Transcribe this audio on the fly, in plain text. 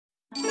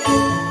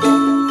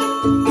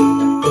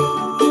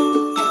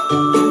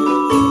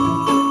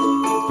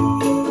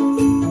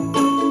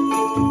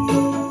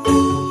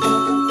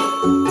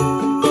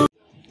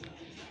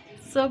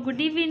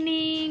good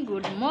evening,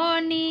 good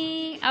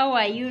morning. How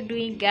are you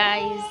doing,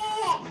 guys?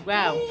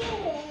 Wow,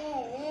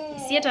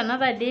 it's yet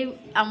another day.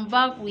 I'm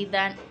back with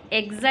an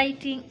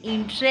exciting,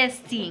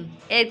 interesting,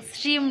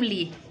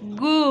 extremely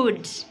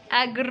good,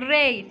 a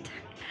great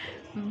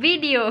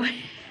video.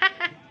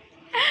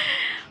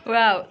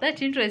 Wow,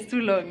 that intro is too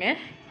long, eh?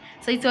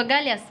 So it's your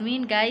girl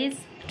Yasmin, guys.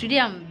 Today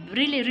I'm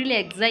really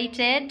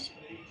excited,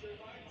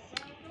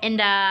 and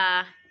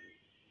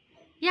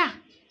yeah,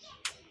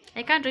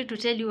 I can't wait to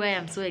tell you why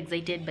I'm so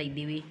excited, by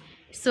the way.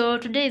 So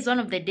today is one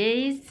of the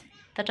days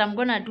that I'm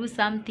gonna do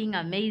something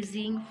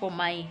amazing for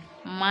my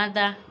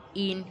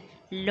mother-in-law.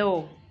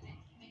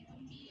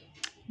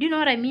 Do you know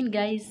what I mean,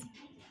 guys?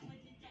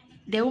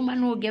 The woman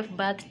who gave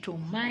birth to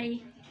my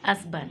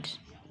husband.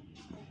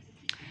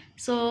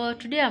 So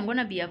today I'm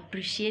gonna be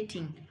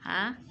appreciating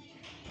her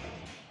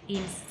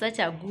in such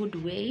a good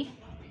way.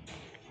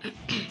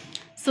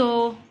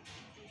 So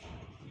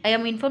I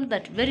am informed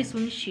that very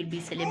soon she'll be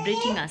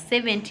celebrating her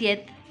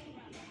 70th,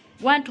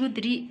 1, 2,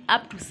 3,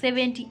 up to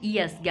 70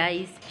 years,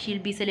 guys.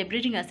 She'll be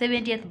celebrating her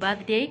 70th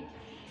birthday,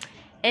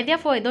 and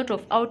therefore I thought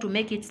of how to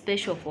make it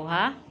special for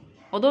her.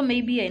 Although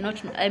maybe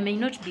I may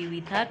not be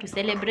with her to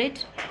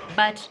celebrate,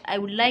 but I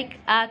would like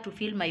her to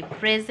feel my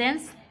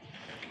presence.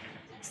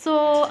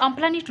 So I'm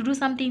planning to do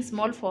something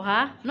small for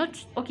her. Not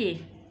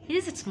okay.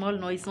 Is it small?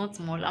 No, it's not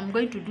small. I'm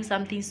going to do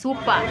something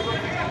super.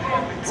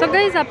 So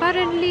guys,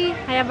 apparently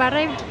I have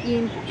arrived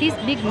in this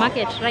big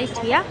market right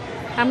here.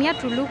 I'm here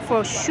to look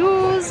for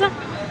shoes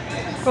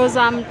because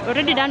I'm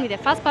already done with the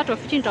first part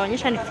of it.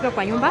 Nitaonyesha nikifika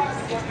kwa nyumba.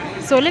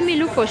 So let me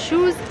look for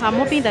shoes. I'm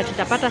hoping that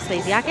itapata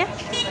size yake.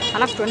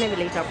 Alafu tuone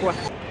vile itakuwa.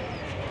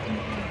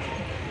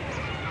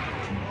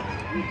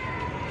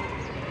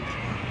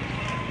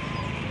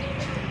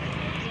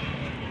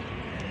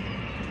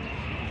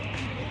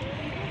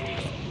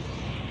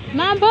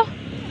 Mambo?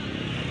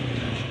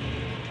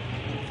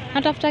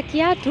 Natafuta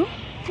kiatu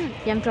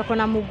ya mtu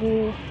akona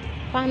mguu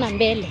pana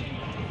mbele.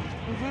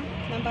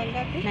 Namba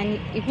ngapi? Na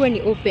ikuwe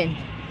ni open.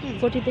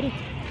 43.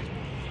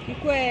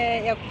 Ikuwe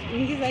ya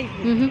kuingiza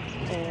hivi.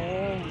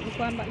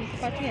 Nikwamba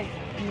nikupatie.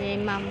 Ni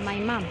my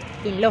mom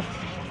in law.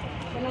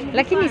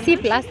 Lakini si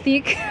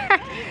plastic.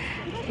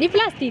 Ni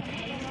plastic.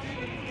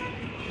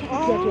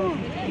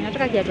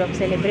 Nataka kiatu ya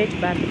celebrate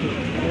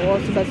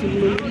birthday. Basi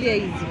ununulie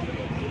hizi.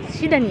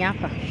 Shida ni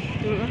hapa.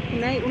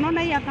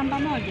 Unaona hii ya kamba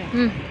moja?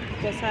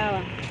 Kwa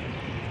sawa.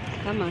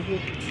 Kama hii.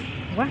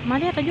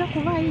 Mali atajua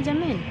kuvaa hii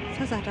jamani.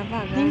 Sasa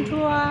atavaa gani?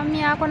 Mtu wa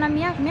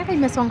miaka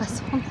imesonga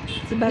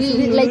songa.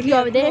 Like you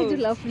are there to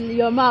love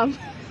your mom.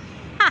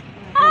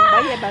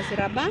 Umbaie basi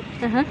raba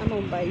ama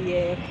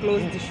umbaie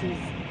closed shoes.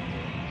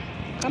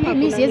 Kama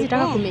mimi siwezi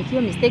taka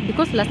kumekio mistake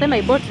because last time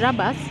I bought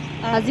rubbers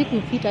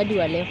hazikumfit hadi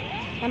wa leo.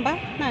 Namba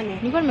 8.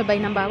 Nilikuwa nimebuy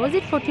number, was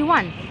it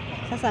 41?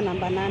 Sasa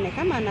namba 8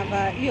 kama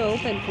anavaa hiyo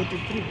open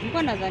 43.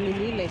 Nilikuwa nadhani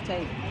ni ile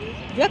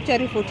type.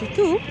 Actually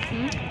 42.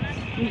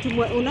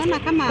 Unaona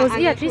kama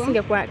because at least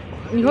ingekuwa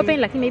ni open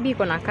lakini maybe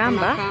iko na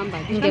kamba.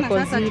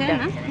 Ingekuwa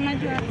tena.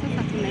 Unajua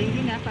sasa kuna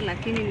ingine hapa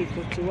lakini ni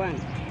 41.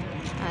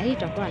 Hii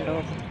itakuwa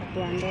ndogo.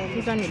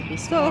 Hizo ni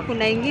bisi. So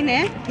kuna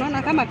ingine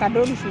tunaona kama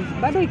kadoli shoes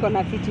bado iko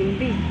na fitting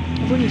mbili.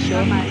 Hebu ni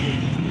show.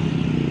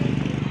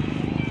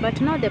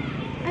 But now the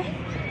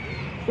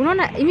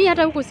unaona mimi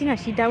hata huko sina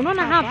shida.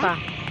 Unaona hapa?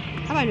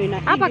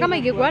 Hapa kama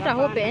ingekuwa hata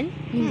open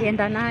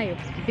ningeenda nayo.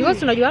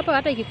 Because unajua hapa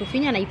hata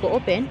ikikufinya na iko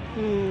open,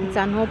 it's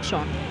an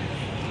option.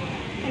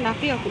 Na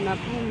pia kuna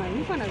puma.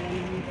 Niko nadhani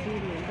ni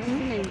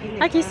sina ingine.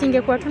 Haki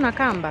singekuwa tu na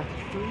kamba.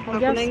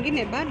 Kuna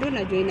ingine bado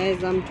najua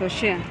inaweza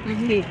mtoshea.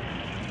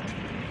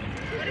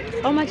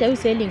 How much are you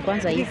selling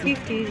kwanza hizi?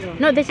 50 hizo.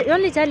 No, the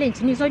only challenge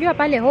ni unajua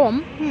pale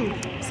home,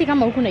 si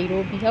kama huku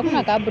Nairobi.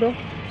 Hakuna kabro.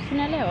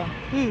 Unaelewa?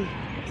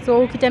 So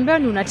ukitembea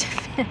ni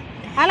unatembea.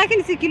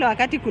 Lakini si kila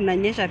wakati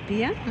kunanyesha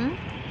pia.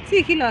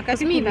 Si kila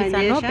wakati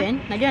kunanyesha.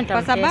 Najua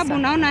kwa sababu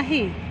unaona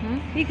hii.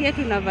 Hii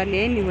kiatu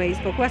unavalia anyway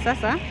isipokuwa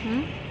sasa.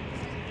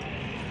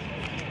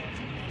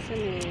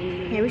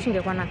 I wish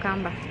ingekuwa na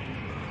kamba.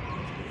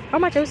 How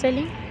much are you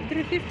selling?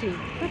 350.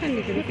 Hata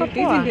ni 350.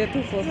 Hizi ndio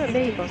 240.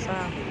 Bei iko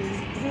sawa.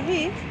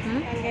 Hivi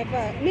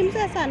angeva. Ni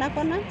mzee sana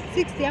kona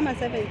 60 ama 70.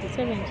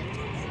 70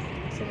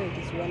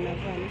 si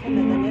wanavaa.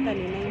 Nadhani hata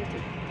ni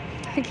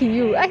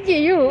 90.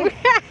 Aki you.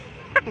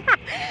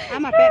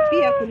 Ama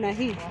pia kuna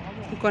hii.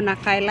 Iko na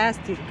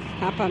elastic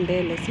hapa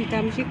mbele.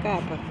 Sitamshika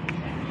hapa.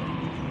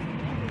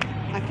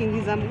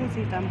 Akiingiza mguu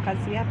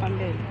sitamkazi hapa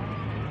mbele.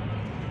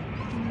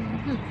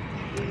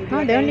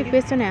 No, the only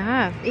question I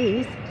have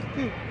is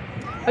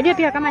unajua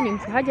pia kama ni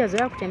mtu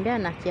hajazoea kutembea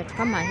na kiatu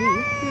kama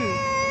hii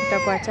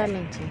itakuwa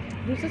challenging.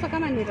 Sasa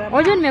kama ni raba.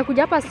 Unajua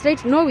nimekuja hapa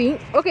straight knowing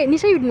okay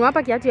nishainunua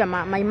hapa kiatu ya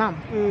my mom.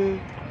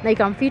 Na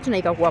ikamfit na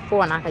ikakuwa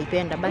poa na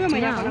akaipenda. But mimi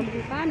kuna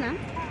mguu pana.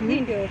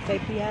 Hii ndio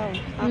type yao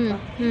hapa.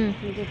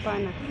 Mguu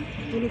pana.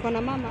 Niko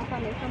na mama hapa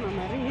anaitwa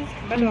Mama Riz,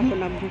 bado wako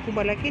na mguu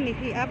kubwa lakini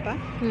hii hapa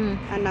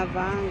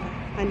anavaanga.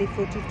 Ani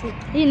 42.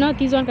 Hii not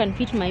this one can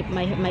fit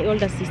my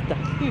older sister.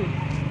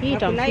 Hii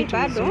itamfit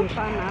bado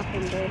pana hapo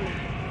mbele.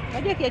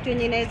 Unajua kiatu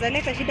yenye inaweza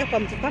leta shida kwa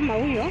mtu kama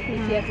huyo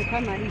ni kiatu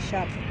kama hii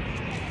sharp.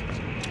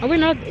 We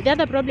know the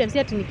other problem si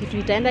ati ni kitu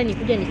itaenda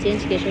nikuja ni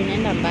change kesho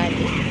inaenda mbali.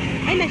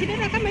 Haina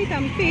shida kama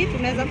itamfit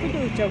unaweza kuja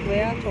uchague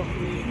yako.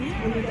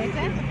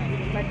 Unilete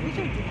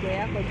badilisha uchague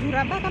yako.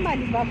 Juraba kama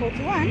alivaa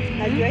 41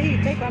 najua hii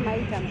type kama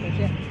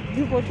itamtoshea.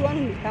 Juu 41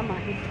 ni kama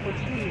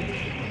 42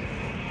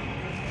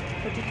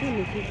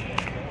 ni kitu.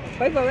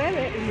 Kwa hivyo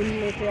wewe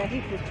umeniletea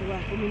hii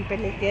 41,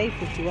 umenipelekea hii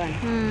 41.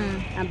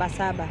 Namba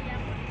 7.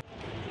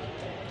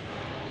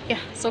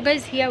 Yeah, so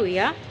guys, here we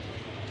are.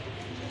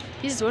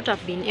 This is what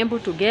I've been able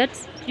to get.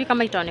 Sijui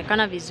kama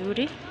itaonekana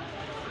vizuri,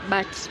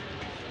 but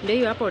ndio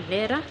hiyo hapo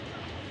dera,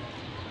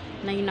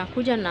 na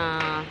inakuja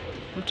na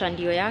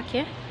mtandio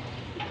yake.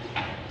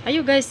 Are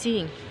you guys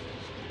seeing?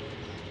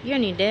 Hiyo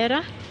ni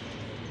dera,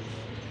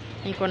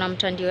 iko na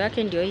mtandio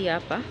yake, ndio hii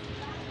hapa.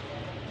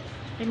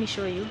 Let me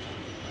show you.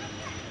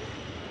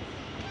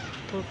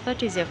 So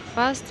that is the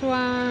first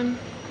one.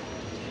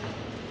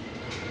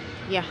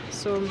 Yeah,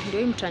 so ndio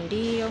hii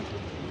mtandio.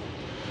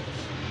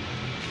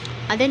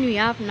 And then we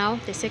have now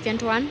the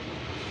second one.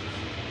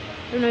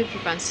 I don't know if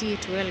you can see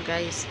it well,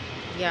 guys.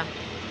 Yeah.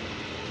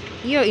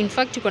 Hiyo in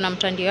fact iko na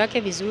mtandio yake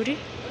vizuri.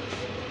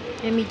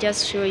 Let me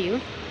just show you.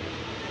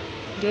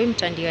 Ndio hii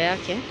mtandio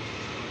yake.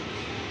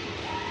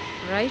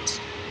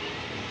 Right?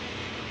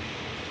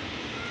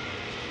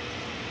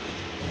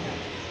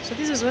 So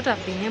this is what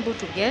I've been able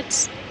to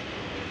get.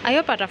 I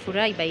hope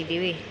atafurahi, by the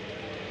way.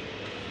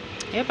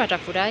 I hope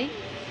atafurahi.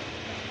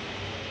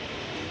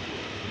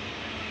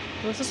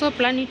 I was also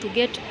planning to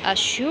get a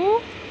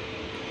shoe.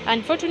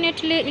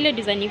 Unfortunately, ile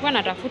design nilikuwa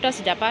natafuta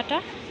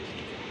sijapata.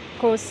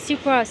 Cause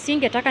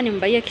singetaka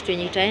nimbaie kitu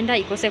yenye itaenda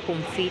ikose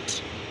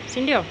kumfit.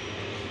 Si ndio?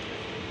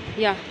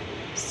 Yeah.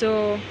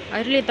 So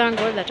I really thank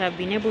God that I've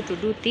been able to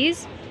do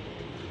this.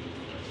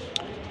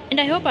 And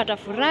I hope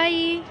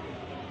atafurahi.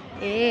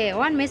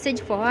 One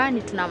message for her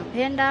ni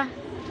tunampenda.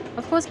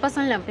 Of course,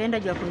 personally nampenda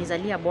juu ya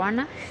kunizalia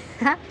bwana.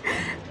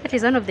 That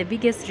is one of the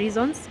biggest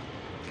reasons.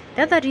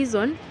 The other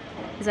reason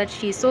is that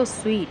she is so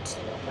sweet.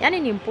 Yani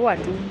ni mpoa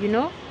tu, you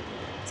know.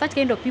 Such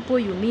kind of people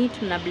you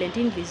meet, mna blend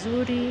in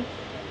vizuri.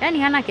 Yani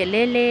hana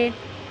kelele.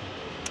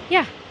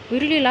 Yeah, we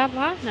really love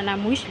her na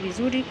namuishi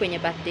vizuri kwenye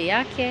birthday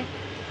yake.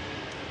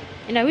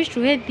 And I wish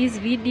to hate this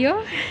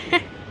video.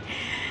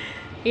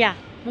 Yeah,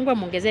 Mungu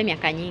amuongezee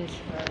miaka nyingi.